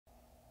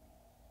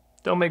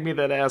Don't make me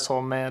that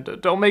asshole, man.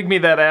 Don't make me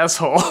that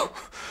asshole.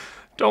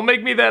 Don't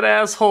make me that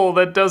asshole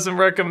that doesn't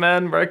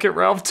recommend Wreck-It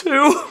Ralph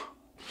 2.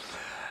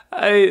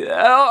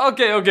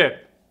 Okay.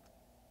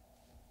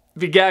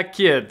 If you got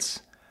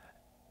kids,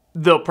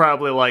 they'll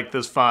probably like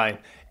this fine.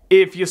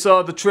 If you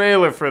saw the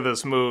trailer for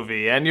this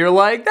movie and you're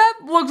like, that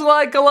looks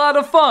like a lot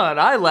of fun,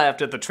 I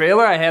laughed at the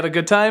trailer, I had a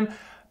good time,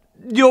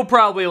 you'll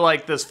probably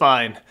like this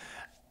fine.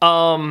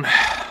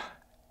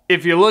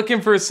 If you're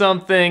looking for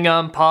something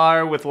on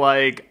par with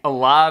like a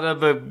lot of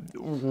the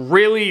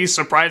really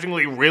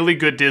surprisingly really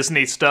good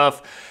Disney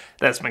stuff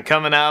that's been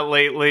coming out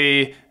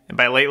lately, and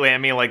by lately I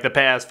mean like the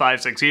past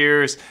 5-6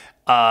 years,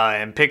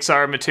 and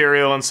Pixar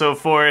material and so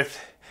forth,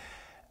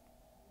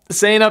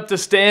 this ain't up to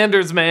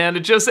standards, man. It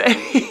just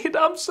ain't.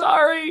 I'm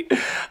sorry.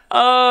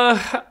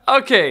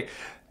 Okay.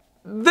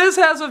 This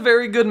has a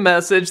very good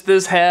message.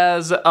 This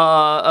has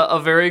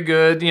a very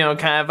good,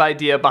 kind of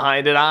idea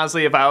behind it.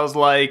 Honestly, if I was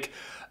like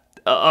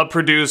a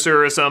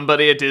producer or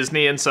somebody at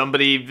Disney and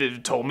somebody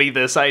told me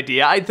this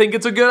idea, I think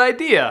it's a good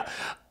idea.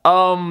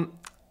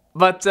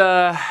 But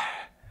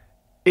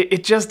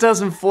it just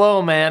doesn't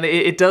flow, man.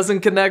 It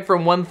doesn't connect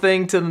from one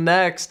thing to the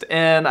next,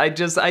 and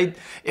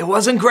it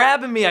wasn't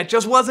grabbing me. I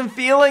just wasn't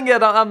feeling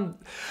it.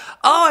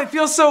 I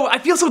feel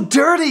so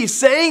dirty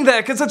saying that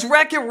because it's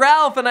Wreck-It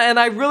Ralph, and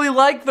I really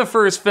liked the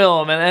first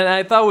film, and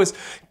I thought it was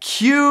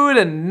cute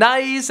and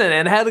nice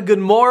and had a good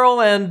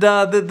moral, and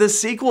the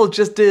sequel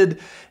just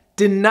did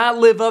not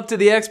live up to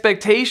the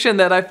expectation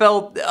that I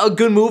felt a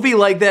good movie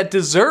like that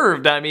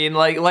deserved. I mean,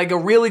 like a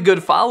really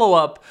good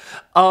follow-up.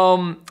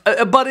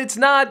 But it's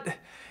not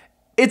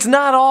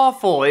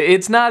awful.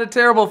 It's not a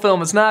terrible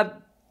film. It's not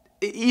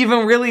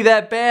even really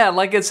that bad.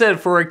 Like I said,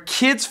 for a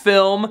kid's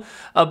film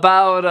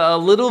about a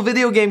little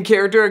video game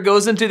character that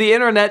goes into the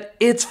internet,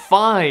 it's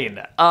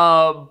fine.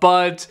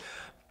 But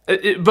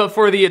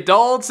for the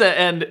adults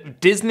and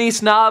Disney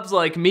snobs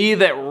like me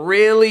that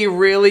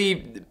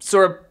really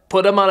sort of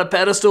put them on a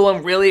pedestal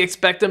and really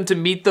expect them to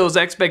meet those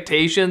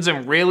expectations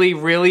and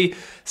really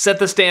set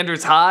the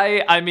standards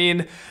high, I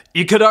mean,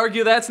 you could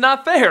argue that's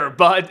not fair,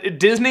 but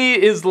Disney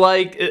is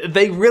like,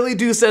 they really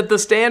do set the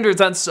standards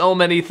on so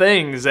many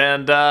things,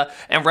 and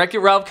Wreck-It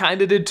Ralph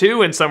kind of did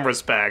too in some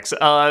respects.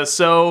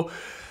 So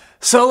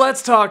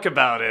let's talk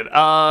about it.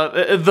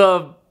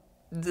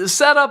 The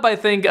setup, I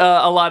think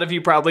a lot of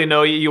you probably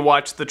know. You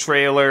watched the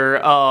trailer.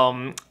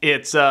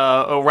 It's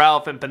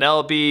Ralph and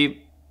Penelope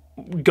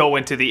go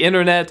into the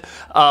internet.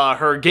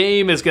 Her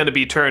game is going to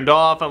be turned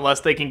off unless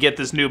they can get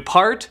this new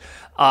part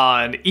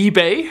on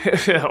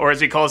eBay, or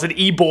as he calls it,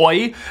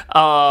 eBoy,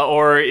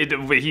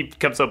 he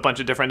comes up with a bunch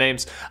of different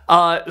names.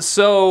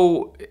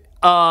 So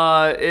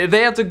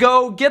they have to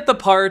go get the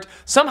part,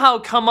 somehow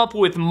come up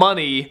with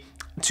money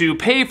to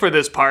pay for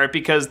this part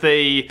because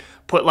they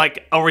put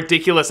like a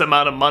ridiculous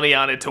amount of money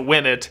on it to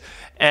win it.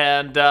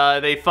 And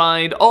they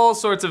find all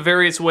sorts of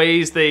various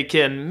ways they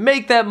can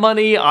make that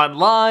money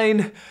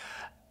online.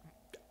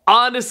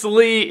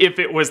 Honestly, if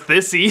it was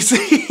this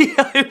easy,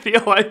 I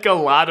feel like a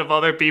lot of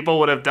other people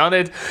would have done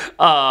it.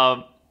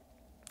 But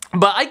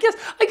I guess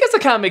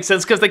it kind of makes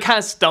sense because they kind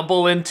of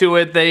stumble into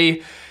it.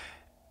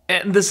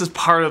 And this is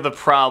part of the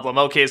problem.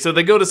 Okay, so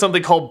they go to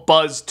something called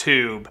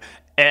BuzzTube,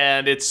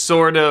 and it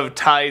sort of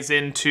ties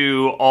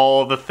into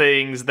all the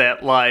things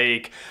that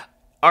like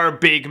are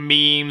big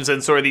memes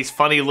and sort of these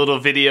funny little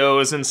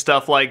videos and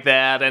stuff like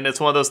that. And it's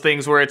one of those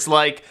things where it's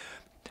like,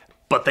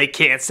 but they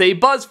can't say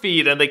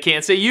BuzzFeed and they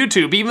can't say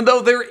YouTube, even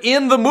though they're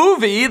in the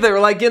movie. They're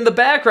like in the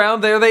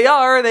background. There they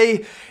are.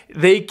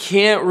 They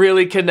can't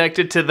really connect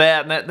it to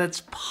that, and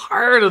that's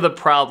part of the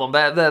problem.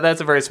 That's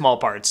a very small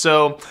part.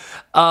 So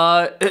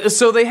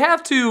they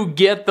have to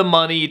get the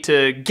money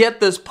to get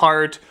this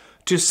part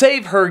to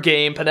save her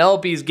game,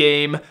 Penelope's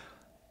game.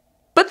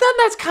 But then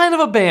that's kind of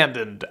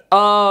abandoned.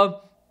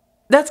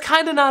 That's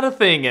kind of not a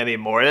thing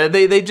anymore.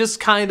 They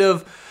just kind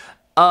of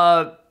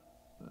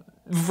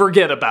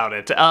forget about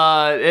it.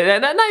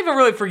 And not even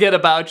really forget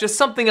about it, just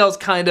something else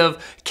kind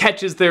of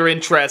catches their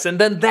interest, and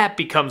then that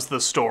becomes the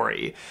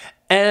story.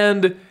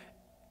 And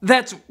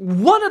that's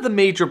one of the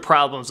major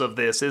problems of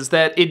this, is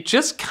that it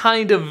just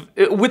kind of,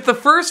 with the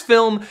first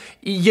film,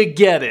 you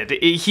get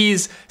it.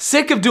 He's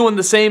sick of doing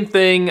the same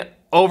thing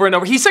over and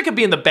over. He's sick of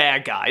being the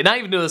bad guy, not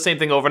even doing the same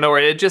thing over and over.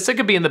 It's just sick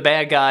of being the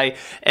bad guy,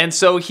 and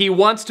so he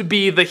wants to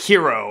be the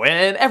hero,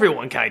 and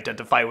everyone can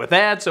identify with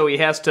that, so he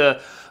has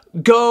to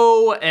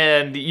go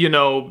and,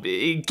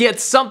 get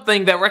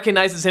something that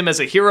recognizes him as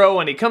a hero,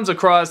 and he comes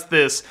across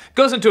this,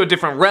 goes into a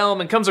different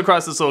realm and comes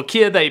across this little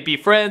kid that he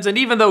befriends, and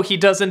even though he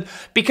doesn't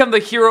become the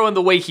hero in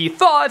the way he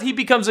thought, he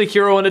becomes a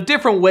hero in a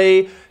different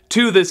way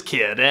to this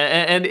kid.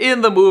 And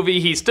in the movie,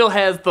 he still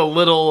has the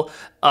little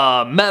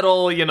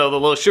medal, the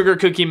little sugar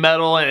cookie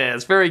medal, and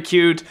it's very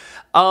cute.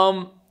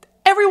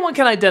 Everyone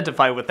can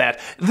identify with that.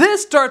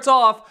 This starts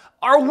off,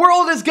 our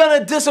world is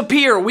gonna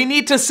disappear, we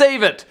need to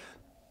save it.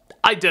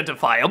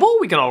 Identifiable,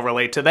 we can all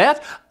relate to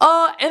that.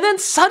 And then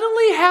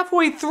suddenly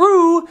halfway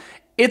through,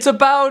 It's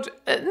about,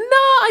 nah,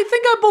 I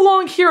think I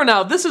belong here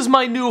now. This is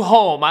my new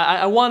home.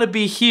 I want to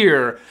be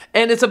here.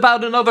 And it's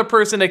about another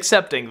person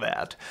accepting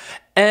that.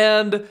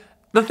 And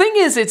the thing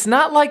is, it's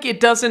not like it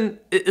doesn't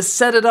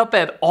set it up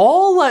at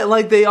all.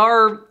 Like they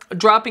are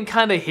dropping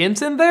kind of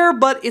hints in there,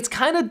 but it's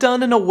kind of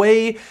done in a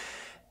way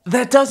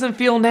that doesn't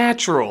feel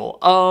natural.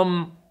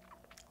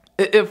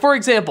 For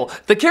example,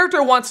 the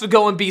character wants to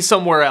go and be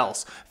somewhere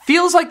else.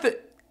 Feels like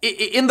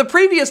in the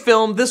previous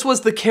film, this was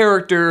the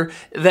character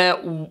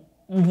that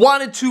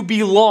wanted to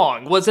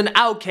belong, was an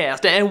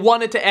outcast, and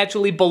wanted to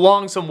actually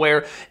belong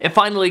somewhere, and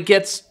finally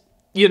gets,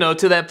 you know,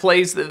 to that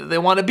place that they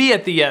want to be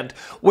at the end.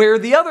 Where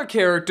the other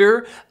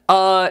character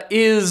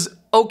is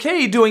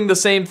okay doing the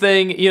same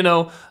thing,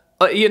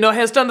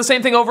 has done the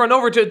same thing over and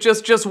over,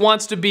 just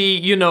wants to be,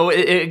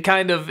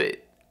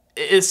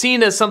 is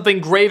seen as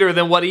something greater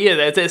than what he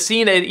is. It's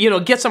seen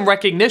as, get some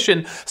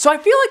recognition. So I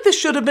feel like this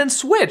should have been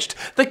switched.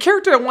 The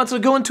character that wants to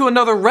go into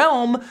another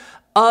realm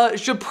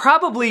should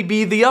probably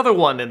be the other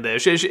one in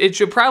this. It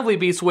should probably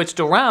be switched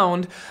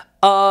around.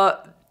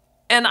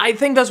 And I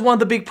think that's one of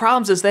the big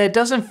problems, is that it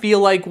doesn't feel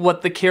like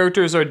what the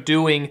characters are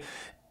doing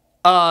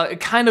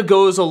kind of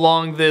goes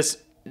along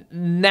this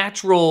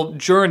natural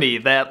journey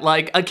that,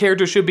 like, a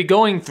character should be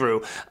going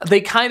through. They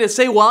kind of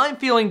say, well, I'm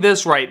feeling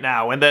this right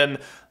now, and then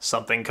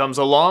something comes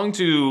along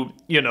to,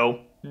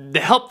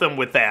 help them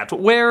with that,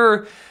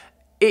 where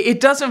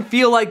it doesn't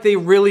feel like they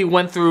really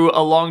went through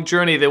a long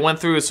journey. They went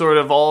through sort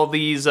of all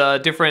these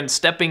different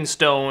stepping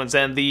stones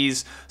and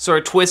these sort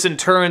of twists and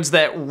turns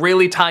that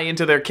really tie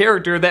into their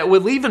character that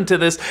would lead them to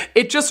this.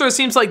 It just sort of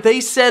seems like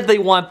they said they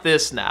want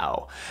this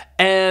now.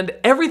 And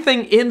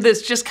everything in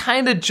this just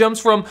kind of jumps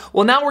from,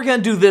 well, now we're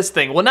going to do this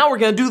thing. Well, now we're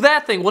going to do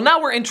that thing. Well, now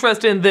we're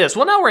interested in this.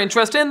 Well, now we're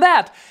interested in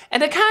that.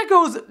 And it kind of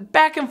goes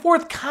back and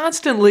forth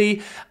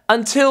constantly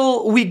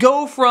until we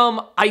go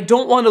from, I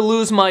don't want to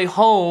lose my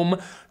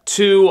home,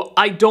 to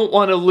I don't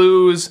want to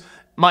lose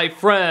my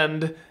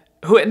friend,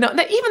 who, no,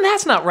 even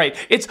that's not right.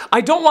 It's I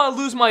don't want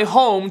to lose my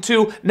home,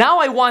 to now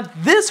I want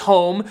this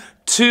home,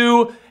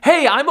 to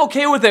hey, I'm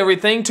okay with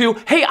everything, to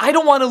hey, I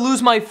don't want to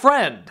lose my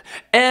friend.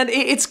 And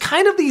it's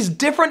kind of these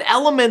different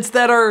elements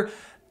that are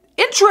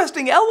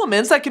interesting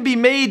elements that can be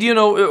made,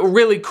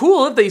 really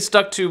cool if they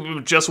stuck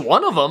to just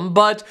one of them,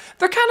 but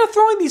they're kind of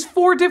throwing these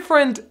four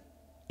different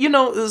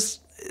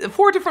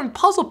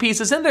puzzle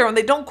pieces in there, and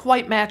they don't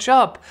quite match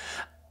up.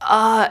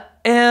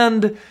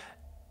 And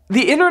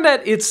the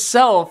internet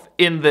itself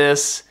in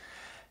this,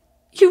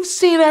 you've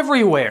seen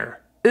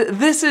everywhere.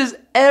 This is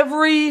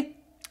every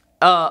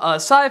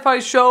sci-fi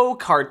show,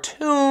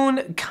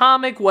 cartoon,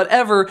 comic,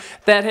 whatever,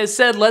 that has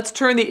said, let's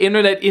turn the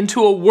internet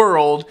into a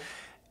world.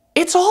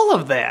 It's all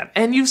of that,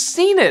 and you've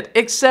seen it,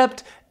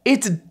 except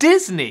it's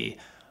Disney.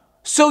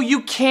 So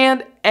you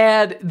can't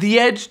add the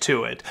edge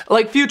to it.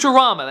 Like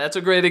Futurama, that's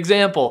a great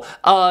example.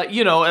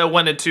 It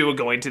went into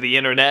going to the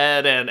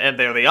internet, and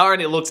there they are,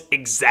 and it looks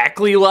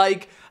exactly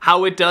like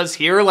how it does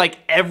here, like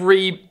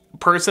every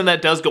person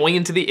that does going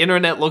into the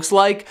internet looks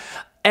like.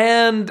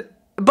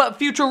 But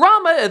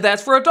Futurama,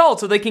 that's for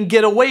adults, so they can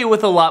get away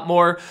with a lot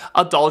more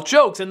adult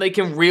jokes, and they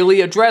can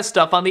really address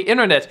stuff on the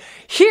internet.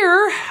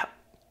 Here,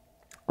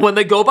 when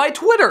they go by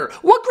Twitter,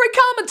 what great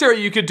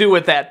commentary you could do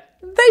with that.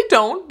 They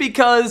don't,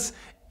 because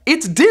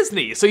it's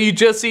Disney, so you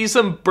just see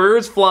some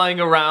birds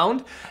flying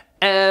around,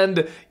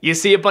 and you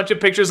see a bunch of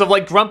pictures of,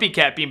 like, Grumpy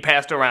Cat being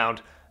passed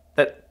around.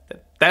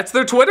 That's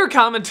their Twitter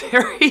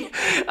commentary.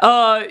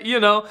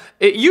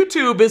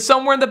 YouTube is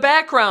somewhere in the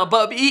background,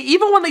 but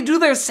even when they do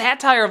their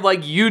satire of,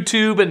 like,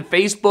 YouTube and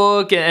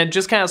Facebook and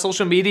just kind of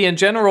social media in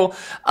general,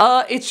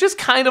 it's just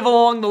kind of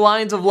along the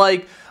lines of,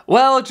 like,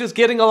 well, just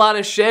getting a lot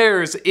of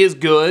shares is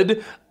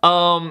good,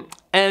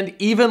 and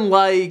even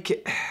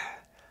like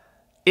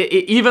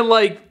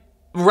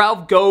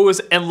Ralph goes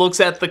and looks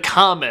at the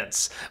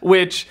comments,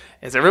 which,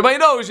 as everybody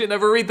knows, you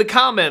never read the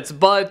comments,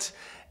 but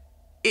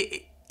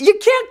you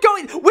can't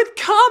go, with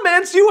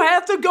comments, you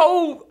have to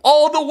go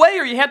all the way,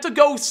 or you have to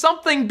go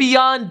something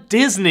beyond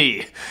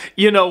Disney,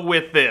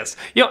 with this.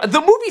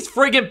 The movie's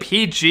friggin'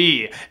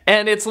 PG,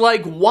 and it's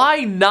like, why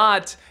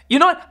not? You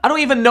know what? I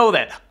don't even know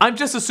that. I'm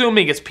just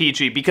assuming it's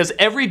PG, because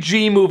every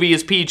G movie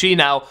is PG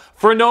now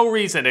for no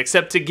reason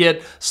except to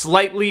get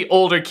slightly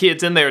older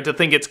kids in there to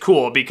think it's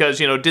cool, because,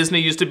 Disney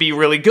used to be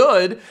really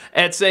good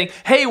at saying,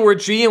 hey, we're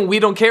G and we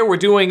don't care, we're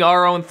doing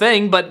our own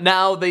thing, but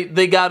now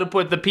they gotta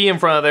put the P in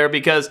front of there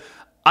because,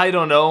 I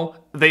don't know,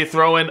 they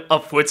throw in a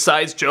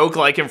foot-sized joke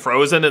like in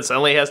Frozen, it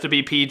suddenly has to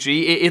be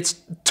PG. It's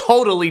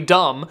totally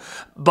dumb,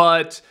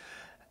 but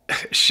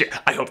shit,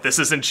 I hope this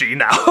isn't G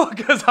now,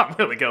 because I'm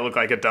really gonna look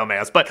like a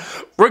dumbass. But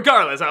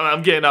regardless,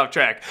 I'm getting off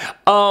track.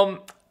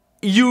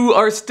 You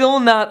are still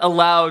not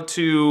allowed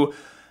to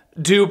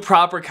do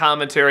proper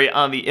commentary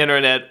on the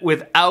internet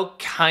without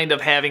kind of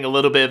having a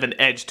little bit of an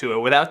edge to it,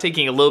 without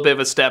taking a little bit of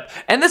a step.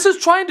 And this is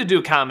trying to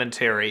do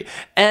commentary,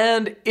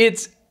 and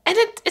it's not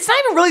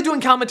even really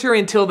doing commentary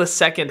until the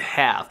second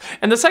half.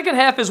 And the second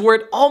half is where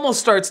it almost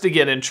starts to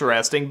get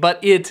interesting, but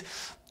it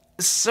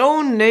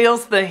so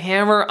nails the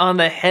hammer on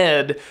the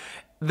head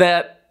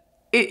that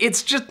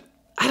it's just,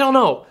 I don't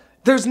know.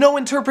 there's no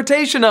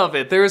interpretation of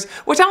it.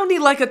 Which I don't need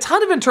like a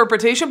ton of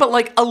interpretation, but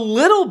like a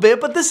little bit,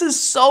 but this is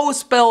so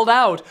spelled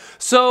out.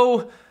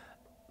 So,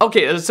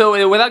 okay,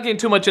 so without getting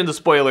too much into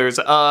spoilers,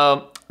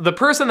 the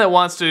person that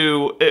wants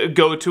to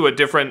go to a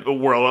different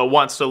world,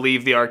 wants to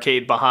leave the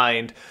arcade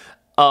behind,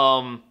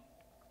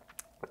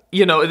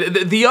 you know,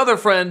 the other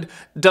friend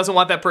doesn't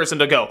want that person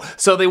to go.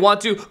 So they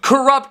want to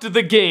corrupt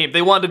the game.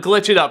 They want to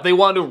glitch it up. They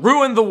want to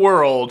ruin the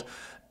world.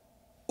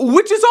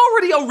 Which is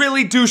already a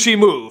really douchey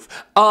move.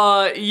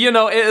 You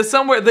know,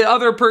 somewhere the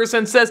other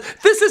person says,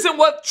 this isn't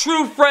what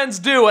true friends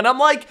do. And I'm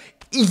like,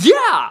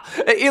 yeah.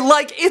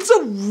 It's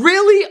a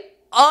really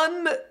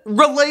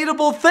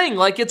unrelatable thing.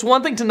 Like, it's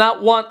one thing to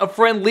not want a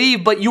friend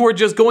leave, but you are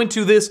just going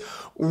to this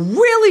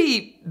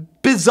really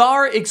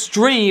bizarre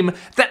extreme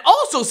that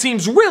also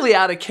seems really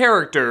out of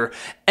character,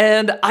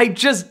 and I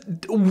just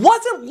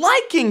wasn't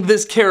liking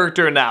this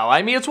character now.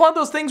 I mean, it's one of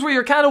those things where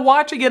you're kind of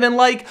watching it and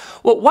like,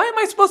 well, why am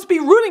I supposed to be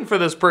rooting for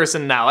this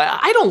person now?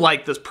 I don't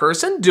like this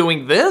person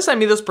doing this. I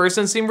mean, this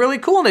person seemed really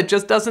cool, and it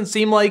just doesn't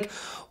seem like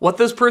what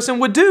this person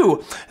would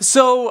do.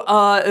 So,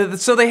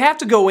 so they have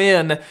to go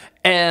in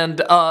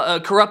and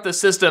corrupt the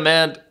system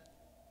and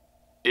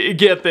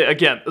get the,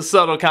 again,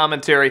 subtle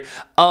commentary.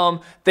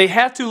 They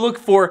have to look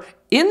for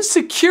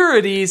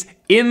insecurities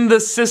in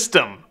the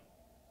system.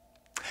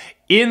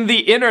 In the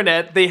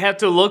internet, they have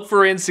to look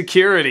for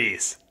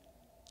insecurities.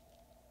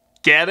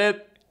 Get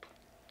it?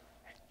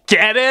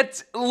 Get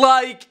it?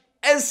 Like,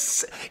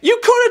 as you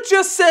could have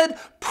just said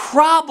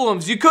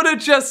problems. You could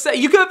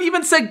have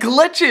even said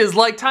glitches,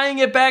 like tying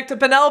it back to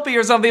Penelope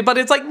or something, but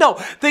it's like, no,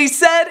 they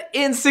said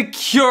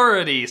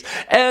insecurities.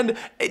 And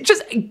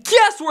just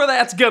guess where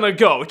that's gonna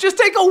go. Just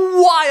take a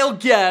wild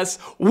guess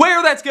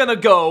where that's gonna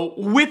go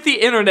with the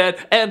internet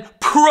and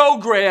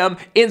program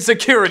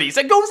insecurities.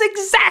 It goes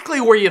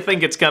exactly where you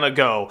think it's gonna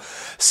go.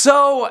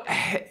 So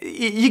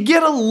you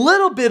get a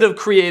little bit of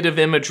creative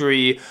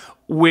imagery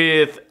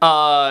with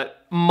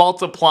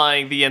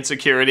multiplying the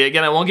insecurity.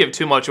 Again, I won't give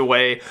too much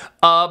away,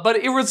 but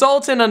it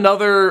results in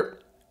another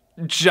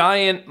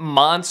giant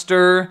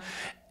monster.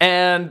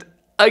 And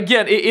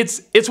again,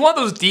 it's one of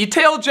those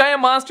detailed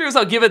giant monsters,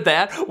 I'll give it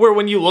that, where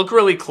when you look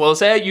really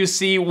close at it, you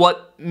see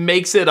what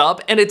makes it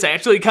up, and it's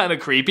actually kind of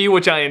creepy,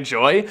 which I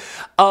enjoy.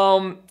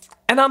 And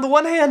on the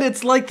one hand,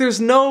 it's like there's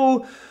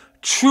no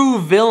true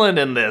villain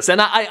in this, and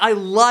I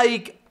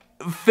like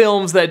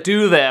films that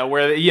do that,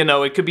 where, you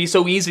know, it could be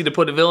so easy to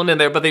put a villain in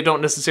there, but they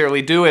don't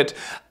necessarily do it.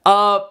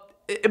 But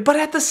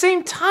at the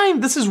same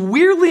time, this is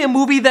weirdly a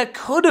movie that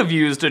could have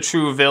used a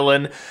true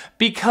villain,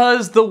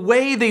 because the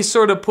way they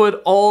sort of put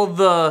all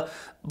the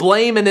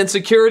blame and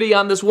insecurity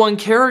on this one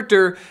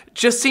character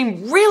just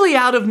seemed really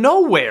out of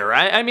nowhere.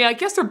 I mean, I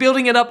guess they're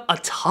building it up a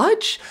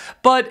touch,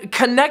 but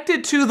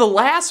connected to the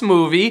last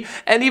movie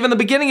and even the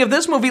beginning of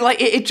this movie, like,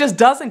 it just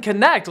doesn't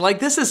connect. Like,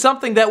 this is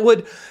something that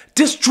would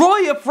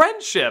destroy a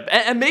friendship.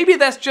 And maybe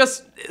that's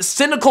just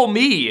cynical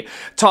me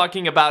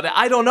talking about it.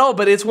 I don't know,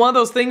 but it's one of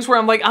those things where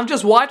I'm like, I'm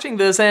just watching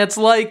this and it's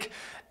like,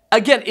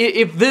 again,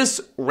 if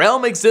this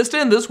realm existed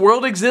and this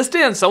world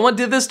existed and someone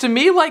did this to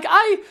me, like,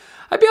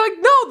 I'd be like,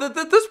 no,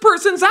 this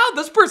person's out.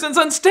 This person's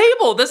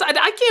unstable.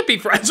 I can't be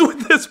friends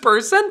with this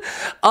person.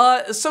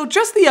 So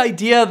just the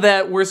idea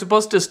that we're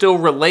supposed to still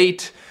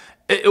relate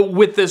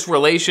with this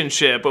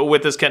relationship,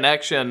 with this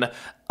connection,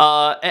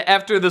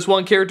 after this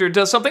one character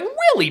does something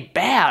really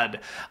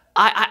bad,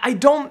 I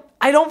don't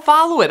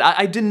follow it.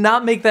 I did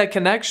not make that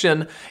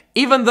connection,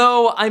 even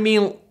though, I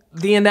mean,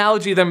 the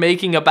analogy they're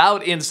making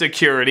about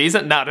insecurities,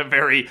 not a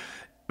very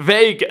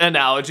vague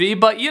analogy,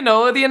 but, you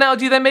know, the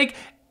analogy they make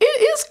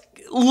is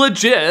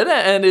legit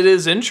and it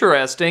is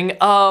interesting,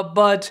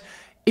 but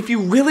if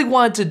you really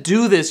want to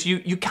do this,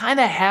 you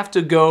kind of have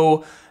to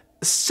go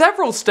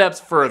several steps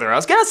further. I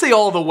was gonna say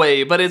all the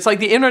way, but it's like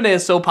the internet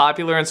is so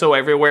popular and so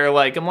everywhere,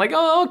 like, I'm like,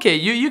 oh, okay,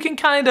 you can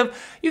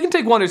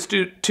take one or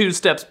two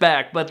steps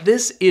back, but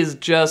this is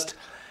just,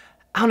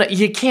 I don't know,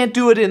 you can't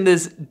do it in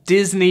this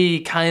Disney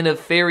kind of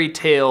fairy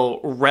tale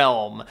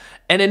realm.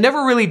 And it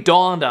never really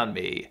dawned on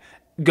me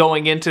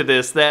going into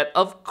this that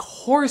of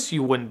course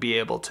you wouldn't be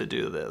able to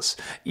do this.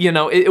 You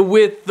know,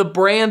 with the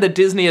brand that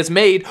Disney has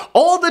made,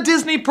 all the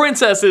Disney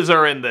princesses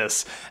are in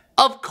this.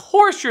 Of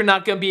course you're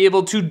not going to be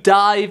able to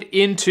dive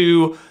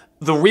into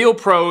the real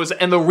pros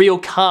and the real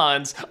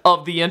cons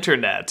of the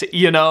internet,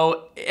 you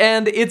know?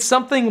 And it's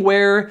something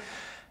where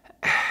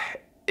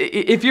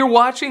if you're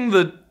watching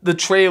the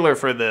trailer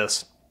for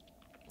this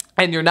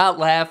and you're not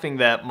laughing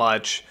that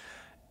much,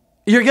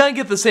 you're gonna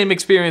get the same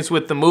experience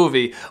with the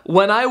movie.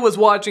 When I was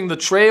watching the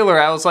trailer,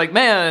 I was like,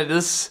 man,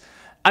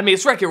 I mean,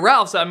 it's Wreck-It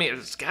Ralph, so I mean,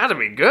 it's gotta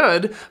be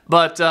good,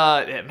 but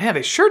man,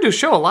 they sure do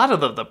show a lot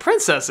of the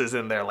princesses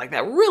in there. Like,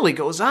 that really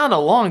goes on a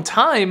long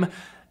time, and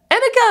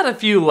it got a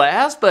few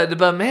laughs, but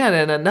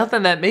man, and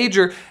nothing that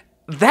major.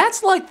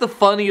 That's like the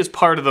funniest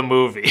part of the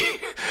movie.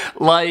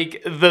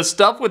 Like, the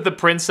stuff with the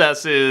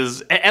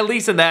princesses, at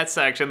least in that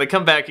section, they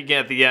come back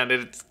again at the end,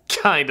 and it's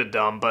kind of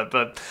dumb, but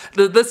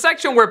the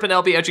section where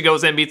Penelope actually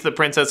goes and meets the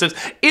princesses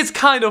is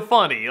kind of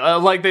funny.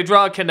 Like, they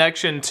draw a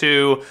connection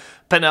to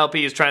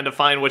Penelope is trying to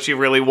find what she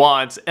really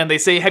wants, and they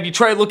say, have you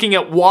tried looking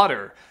at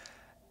water?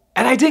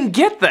 And I didn't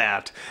get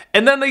that.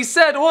 And then they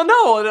said, well,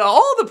 no,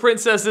 all the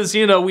princesses,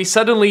 we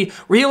suddenly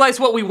realize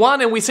what we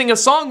want and we sing a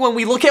song when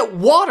we look at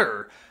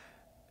water.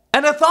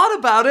 And I thought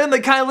about it, and they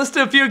kind of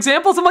listed a few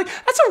examples. I'm like,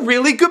 that's a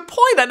really good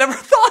point. I never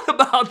thought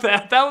about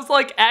that. That was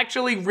like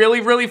actually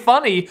really, really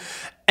funny.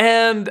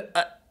 And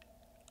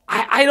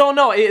I don't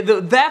know,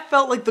 that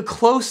felt like the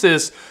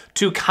closest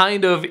to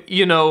kind of,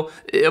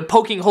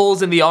 poking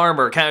holes in the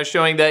armor, kind of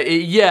showing that,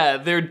 yeah,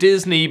 they're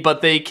Disney,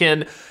 but they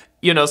can,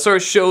 sort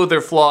of show their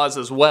flaws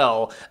as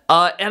well.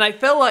 And I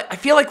feel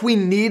like we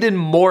needed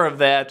more of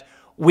that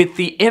with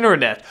the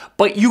internet,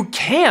 but you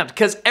can't,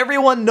 because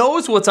everyone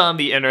knows what's on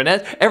the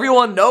internet.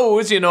 Everyone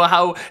knows,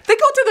 how they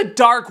go to the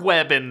dark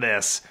web in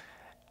this.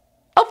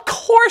 Of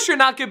course you're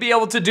not going to be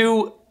able to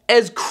do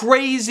as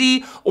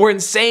crazy or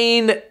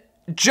insane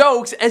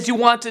jokes as you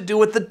want to do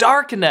with the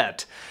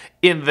darknet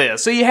in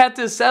this. So you had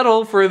to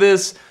settle for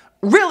this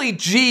really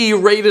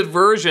G-rated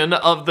version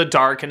of the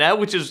darknet,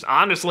 which is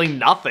honestly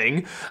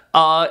nothing.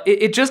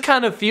 It just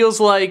kind of feels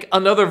like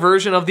another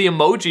version of the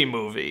Emoji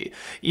Movie.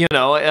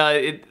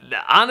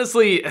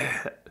 Honestly,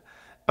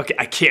 okay,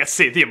 I can't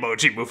say the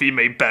Emoji Movie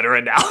made better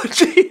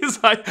analogies.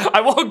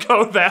 I won't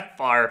go that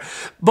far.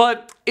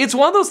 But it's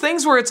one of those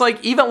things where it's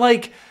like, even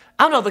like,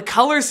 I don't know, the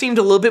colors seemed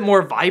a little bit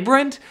more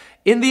vibrant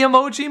in the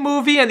Emoji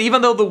Movie, and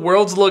even though the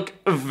worlds look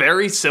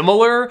very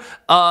similar,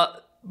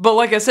 but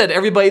like I said,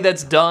 everybody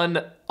that's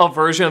done a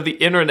version of the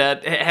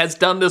internet has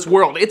done this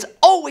world. It's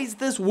always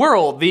this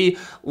world. The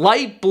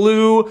light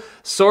blue,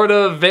 sort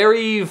of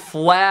very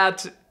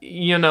flat,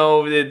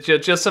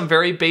 just some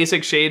very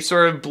basic shapes,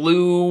 sort of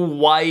blue,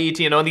 white,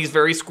 these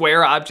very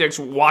square objects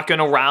walking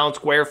around,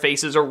 square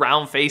faces or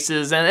round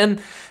faces,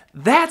 and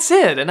that's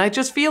it. And I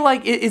just feel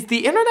like, is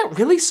the internet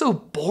really so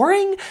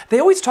boring? They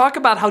always talk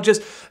about how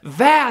just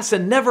vast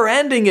and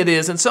never-ending it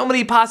is and so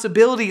many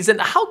possibilities, and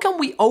how come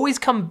we always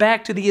come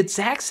back to the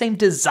exact same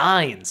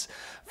designs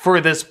for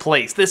this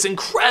place, this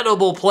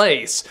incredible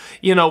place,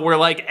 where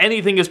like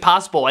anything is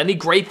possible, any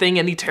great thing,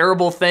 any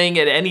terrible thing,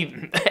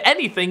 and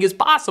anything is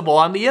possible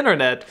on the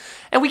internet.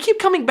 And we keep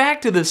coming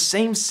back to the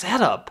same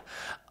setup.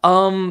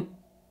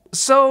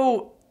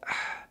 So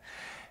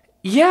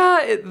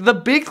yeah, the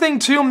big thing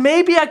too,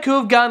 maybe I could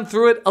have gotten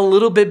through it a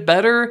little bit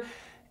better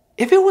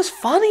if it was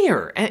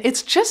funnier. And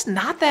it's just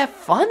not that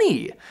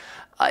funny.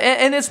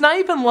 And it's not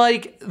even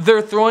like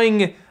they're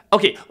throwing,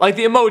 okay, like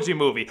the Emoji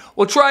Movie.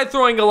 Well, try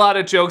throwing a lot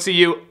of jokes at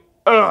you.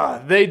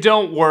 They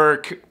don't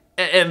work.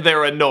 And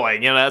they're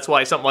annoying. That's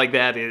why something like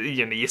that,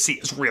 you see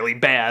is really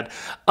bad.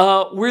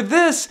 Where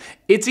this,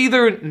 it's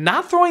either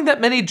not throwing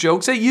that many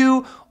jokes at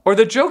you, or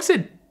the jokes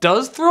it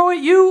does throw at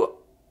you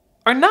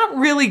are not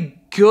really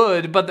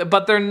good,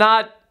 but they're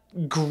not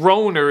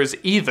groaners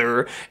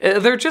either.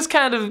 They're just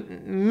kind of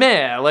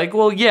meh, like,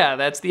 well, yeah,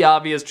 that's the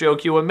obvious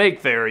joke you would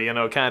make there,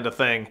 kind of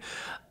thing.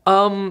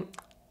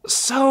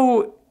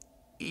 So,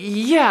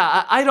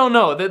 yeah, I don't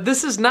know.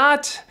 This is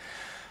not...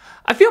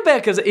 I feel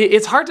bad because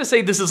it's hard to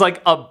say this is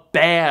like a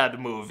bad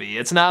movie.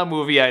 It's not a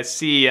movie I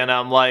see and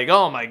I'm like,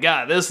 oh my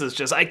god, this is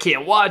just, I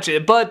can't watch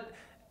it. But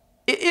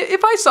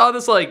if I saw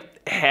this like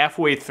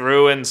halfway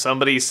through and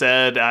somebody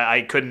said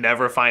I could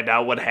never find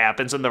out what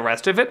happens in the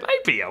rest of it,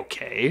 might be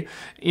okay.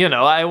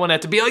 I wouldn't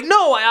have to be like,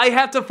 no, I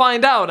have to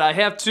find out.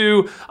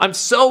 I'm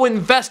so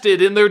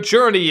invested in their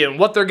journey and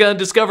what they're gonna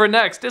discover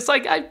next. It's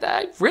like,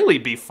 I'd really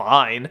be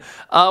fine.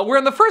 Where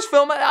in the first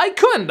film, I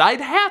couldn't.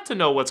 I'd have to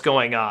know what's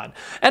going on.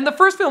 And the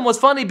first film was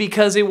funny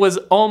because it was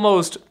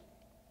almost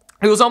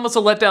a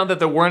letdown that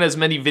there weren't as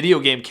many video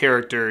game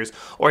characters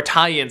or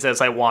tie-ins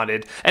as I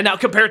wanted. And now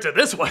compared to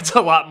this one, it's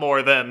a lot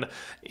more than,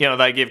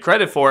 that I give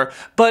credit for.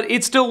 But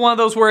it's still one of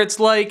those where it's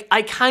like,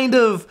 I kind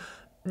of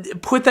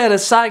put that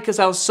aside because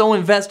I was so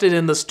invested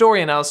in the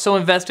story and I was so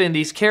invested in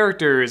these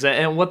characters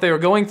and what they were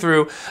going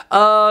through.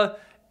 And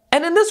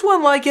in this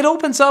one, like, it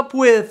opens up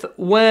with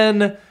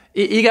when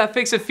you got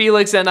Fix-It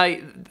Felix and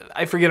I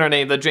forget her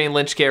name, the Jane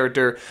Lynch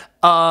character.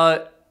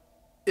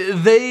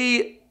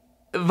 They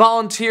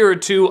volunteer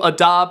to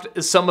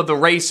adopt some of the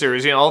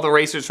racers. All the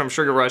racers from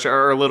Sugar Rush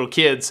are little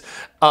kids.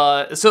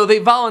 So they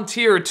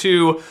volunteer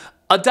to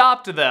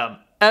adopt them.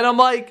 And I'm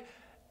like,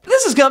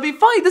 this is gonna be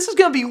funny. This is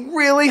gonna be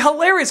really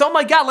hilarious. Oh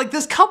my god, like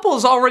this couple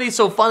is already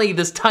so funny.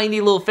 This tiny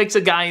little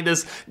Fix-It guy and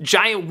this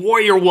giant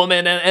warrior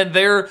woman, and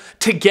they're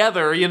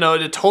together,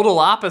 the total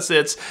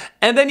opposites.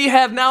 And then you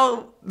have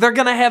now, they're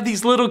gonna have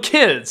these little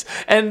kids.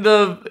 And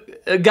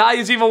the guy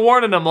is even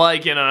warning them,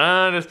 like,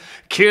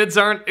 kids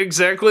aren't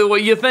exactly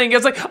what you think.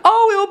 It's like,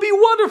 oh, it'll be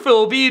wonderful.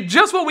 It'll be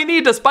just what we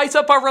need to spice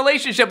up our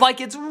relationship.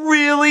 Like, it's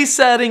really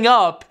setting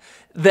up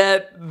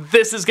that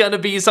this is gonna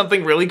be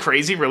something really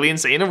crazy, really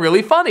insane, and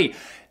really funny.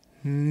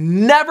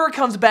 Never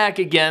comes back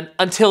again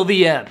until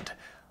the end.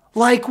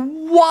 Like,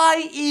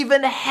 why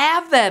even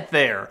have that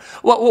there?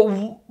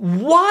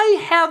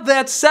 Why have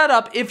that set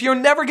up if you're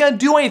never gonna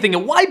do anything?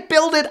 And why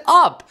build it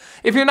up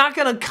if you're not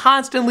gonna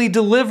constantly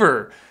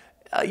deliver?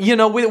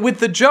 with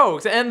the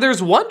jokes. And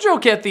there's one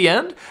joke at the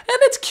end, and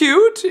it's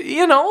cute,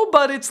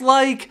 but it's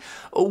like,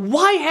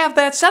 why have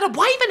that set up?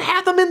 Why even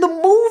have them in the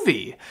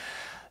movie?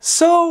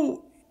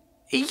 So,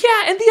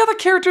 yeah, and the other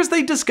characters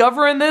they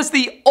discover in this,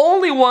 the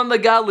only one that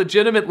got a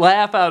legitimate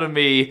laugh out of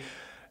me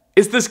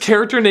is this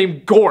character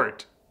named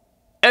Gort.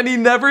 And he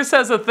never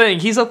says a thing.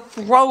 He's a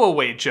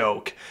throwaway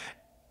joke.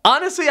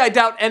 Honestly, I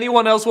doubt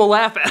anyone else will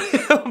laugh at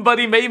him, but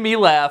he made me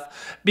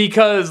laugh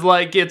because,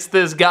 like, it's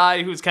this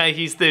guy who's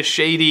he's this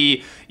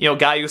shady,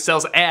 guy who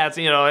sells ads,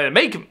 and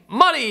make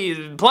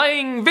money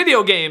playing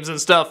video games and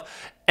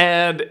stuff.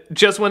 And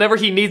just whenever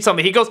he needs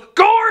something, he goes,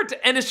 Gort!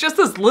 And it's just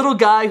this little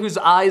guy whose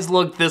eyes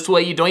look this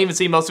way. You don't even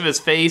see most of his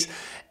face.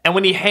 And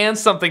when he hands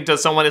something to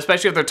someone,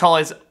 especially if they're tall,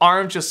 his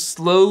arm just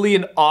slowly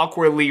and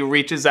awkwardly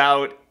reaches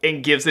out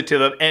and gives it to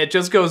them. And it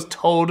just goes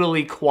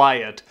totally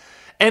quiet.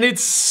 And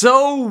it's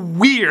so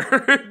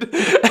weird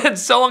and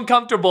so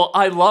uncomfortable.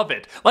 I love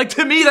it. Like,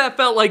 to me, that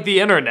felt like the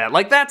internet.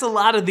 Like, that's a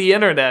lot of the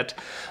internet.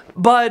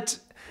 But,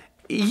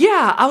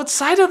 yeah,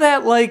 outside of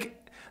that, like,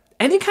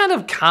 any kind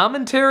of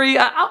commentary,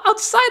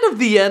 outside of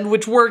the end,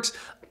 which works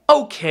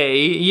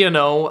okay,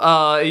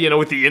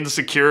 with the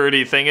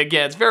insecurity thing.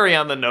 Again, it's very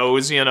on the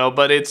nose,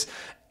 but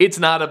it's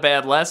not a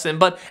bad lesson.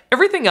 But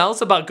everything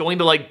else about going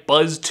to, like,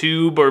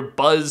 BuzzTube or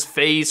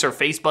BuzzFace or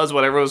FaceBuzz,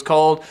 whatever it was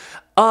called,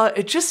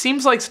 it just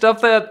seems like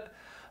stuff that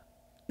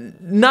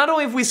not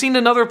only have we seen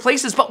in other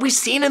places, but we've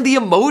seen in the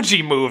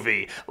Emoji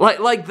Movie.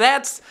 Like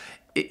that's...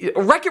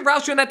 Wreck-It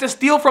Ralph shouldn't have to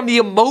steal from the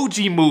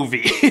Emoji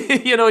Movie.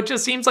 It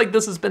just seems like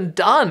this has been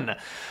done.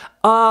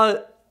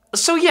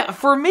 So yeah,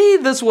 for me,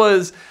 this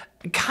was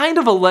kind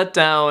of a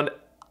letdown.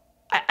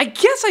 I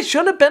guess I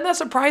shouldn't have been that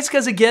surprised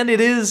because, again, it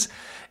is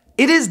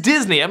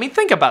Disney. I mean,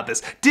 think about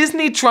this.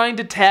 Disney trying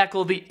to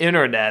tackle the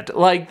internet.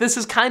 Like, this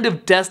is kind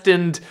of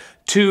destined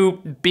to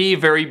be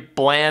very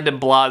bland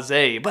and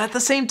blasé. But at the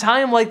same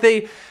time, like,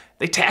 they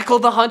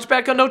tackled the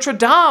Hunchback of Notre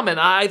Dame, and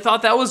I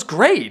thought that was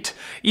great.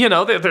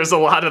 There's a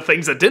lot of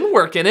things that didn't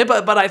work in it,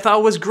 but I thought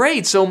it was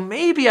great. So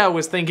maybe I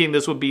was thinking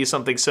this would be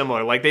something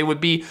similar. Like, they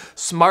would be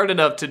smart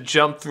enough to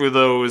jump through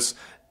those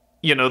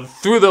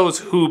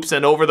hoops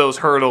and over those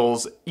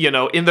hurdles,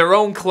 in their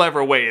own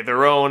clever way,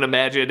 their own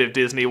imaginative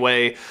Disney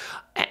way.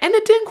 And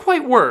it didn't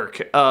quite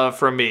work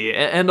for me.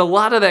 And a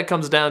lot of that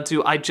comes down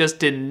to I just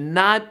did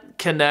not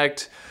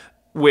connect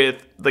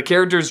with the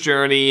character's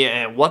journey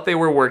and what they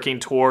were working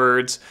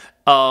towards.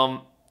 I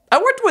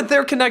worked with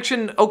their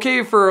connection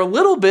okay for a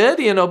little bit,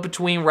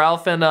 between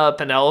Ralph and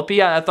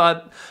Penelope. I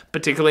thought,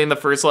 particularly in the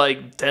first,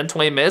 10,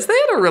 20 minutes, they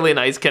had a really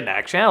nice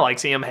connection. I like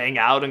seeing them hang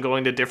out and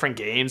going to different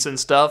games and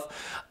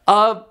stuff.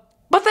 But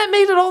that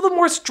made it all the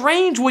more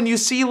strange when you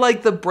see,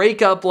 the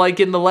breakup,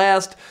 in the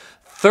last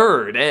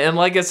third. And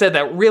like I said,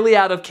 that really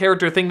out of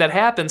character thing that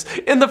happens.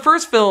 In the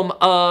first film,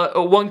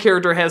 one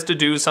character has to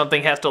do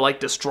something, has to,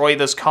 destroy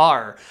this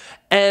car.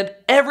 And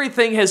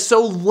everything has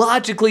so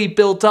logically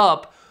built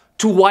up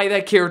to why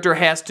that character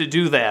has to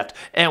do that,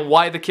 and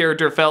why the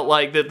character felt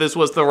like that this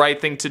was the right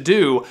thing to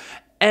do.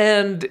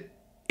 And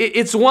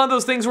it's one of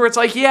those things where it's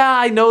like, yeah,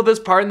 I know this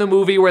part in the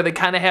movie where they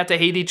kind of have to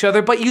hate each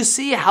other, but you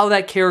see how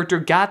that character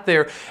got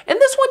there. And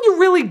this one you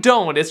really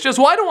don't. It's just,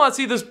 well, I don't want to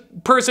see this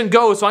person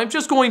go, so I'm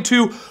just going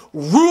to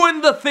ruin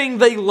the thing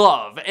they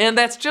love. And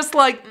that's just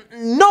like,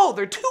 no,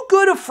 they're too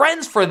good of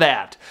friends for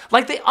that.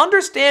 Like, they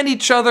understand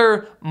each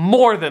other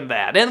more than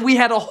that. And we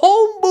had a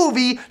whole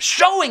movie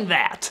showing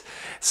that.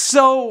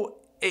 So,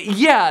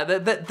 yeah,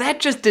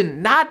 that just did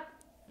not,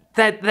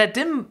 that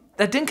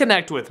didn't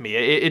connect with me.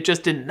 It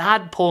just did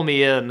not pull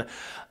me in.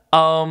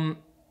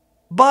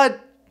 But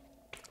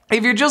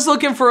if you're just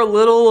looking for a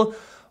little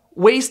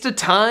waste of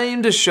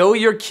time to show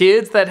your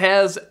kids that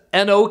has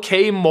an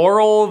okay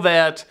moral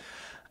that,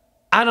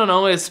 I don't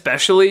know,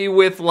 especially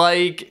with,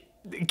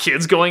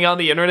 kids going on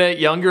the internet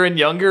younger and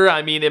younger,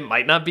 I mean, it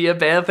might not be a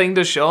bad thing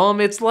to show them.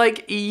 It's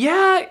like,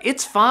 yeah,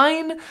 it's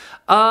fine.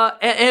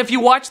 And if you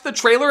watch the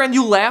trailer and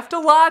you laughed a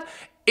lot,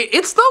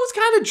 it's those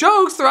kind of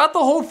jokes throughout the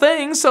whole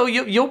thing, so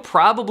you'll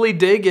probably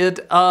dig it.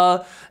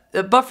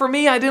 But for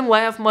me, I didn't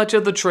laugh much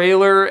at the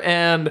trailer,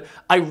 and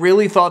I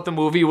really thought the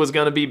movie was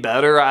going to be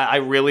better. I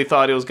really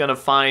thought it was going to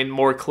find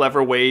more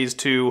clever ways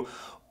to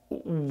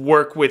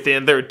work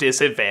within their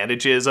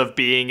disadvantages of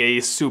being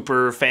a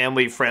super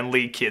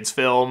family-friendly kids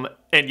film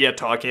and yet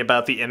talking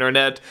about the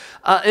internet.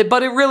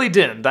 But it really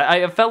didn't.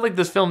 I felt like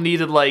this film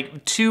needed,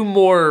 2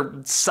 more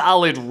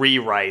solid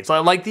rewrites.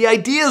 The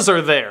ideas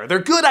are there. They're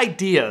good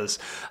ideas.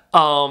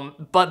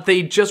 But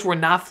they just were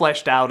not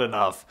fleshed out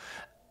enough.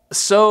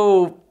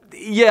 So,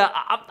 yeah,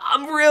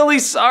 I'm really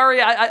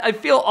sorry. I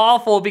feel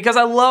awful because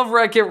I love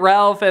Wreck-It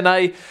Ralph, and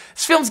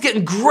this film's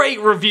getting great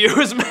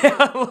reviews, man.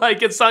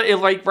 It's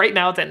right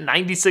now it's at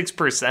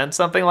 96%,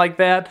 something like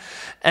that,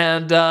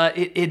 and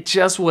it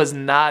just was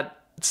not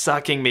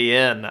sucking me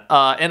in,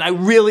 and I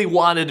really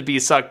wanted to be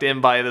sucked in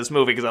by this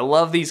movie because I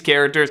love these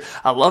characters.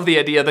 I love the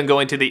idea of them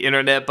going to the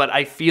internet, but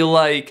I feel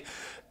like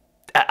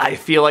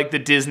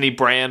the Disney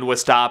brand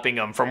was stopping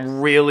them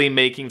from really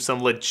making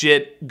some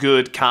legit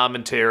good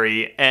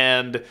commentary.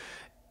 And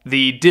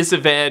the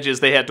disadvantages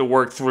they had to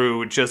work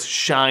through just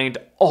shined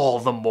all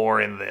the more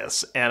in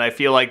this. And I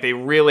feel like they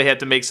really had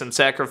to make some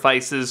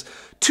sacrifices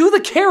to the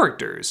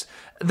characters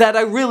that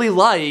I really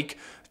like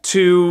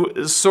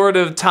to sort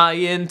of tie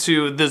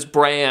into this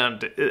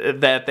brand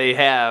that they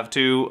have,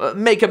 to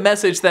make a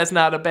message that's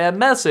not a bad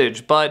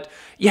message, but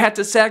you had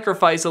to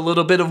sacrifice a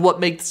little bit of what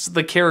makes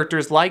the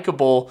characters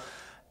likable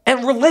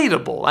and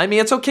relatable. I mean,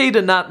 it's okay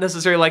to not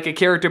necessarily like a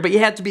character, but you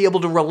had to be able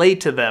to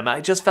relate to them.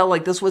 I just felt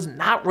like this was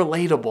not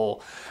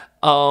relatable.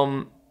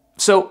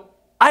 So,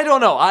 I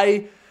don't know.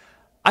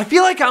 I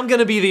feel like I'm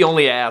gonna be the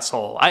only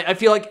asshole. I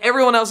feel like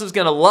everyone else is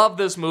gonna love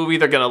this movie.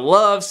 They're gonna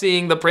love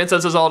seeing the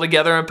princesses all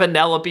together and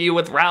Penelope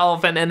with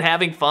Ralph and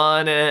having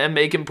fun and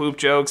making poop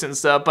jokes and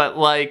stuff. But,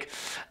 like,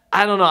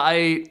 I don't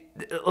know.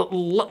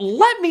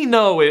 Let me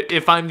know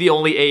if I'm the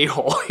only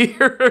a-hole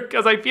here,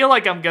 because I feel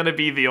like I'm gonna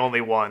be the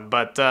only one,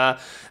 but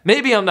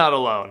maybe I'm not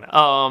alone.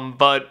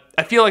 But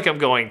I feel like I'm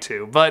going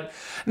to. But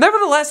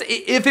nevertheless,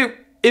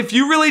 if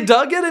you really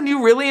dug it and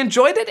you really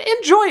enjoyed it,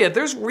 enjoy it.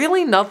 There's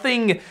really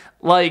nothing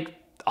like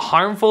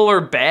harmful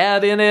or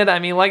bad in it. I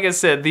mean, like I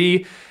said,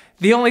 the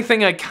only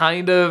thing I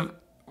kind of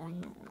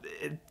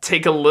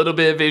take a little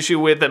bit of issue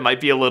with that might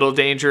be a little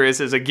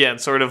dangerous is, again,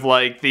 sort of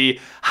like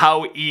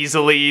how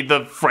easily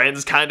the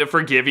friends kind of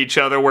forgive each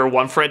other, where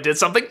one friend did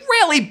something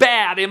really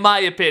bad, in my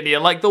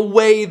opinion. Like, the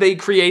way they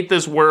create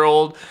this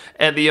world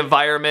and the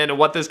environment and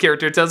what this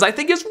character does, I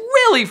think is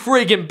really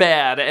friggin'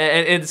 bad,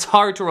 and it's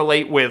hard to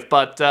relate with,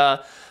 but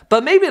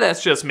maybe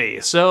that's just me.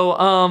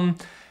 So,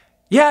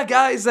 yeah,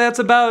 guys, that's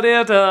about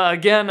it.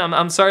 Again,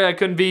 I'm sorry I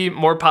couldn't be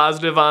more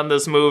positive on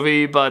this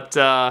movie, but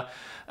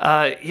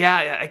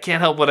yeah, I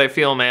can't help what I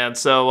feel, man.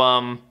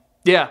 So,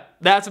 yeah,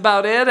 that's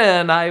about it,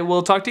 and I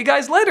will talk to you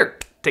guys later.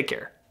 Take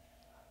care.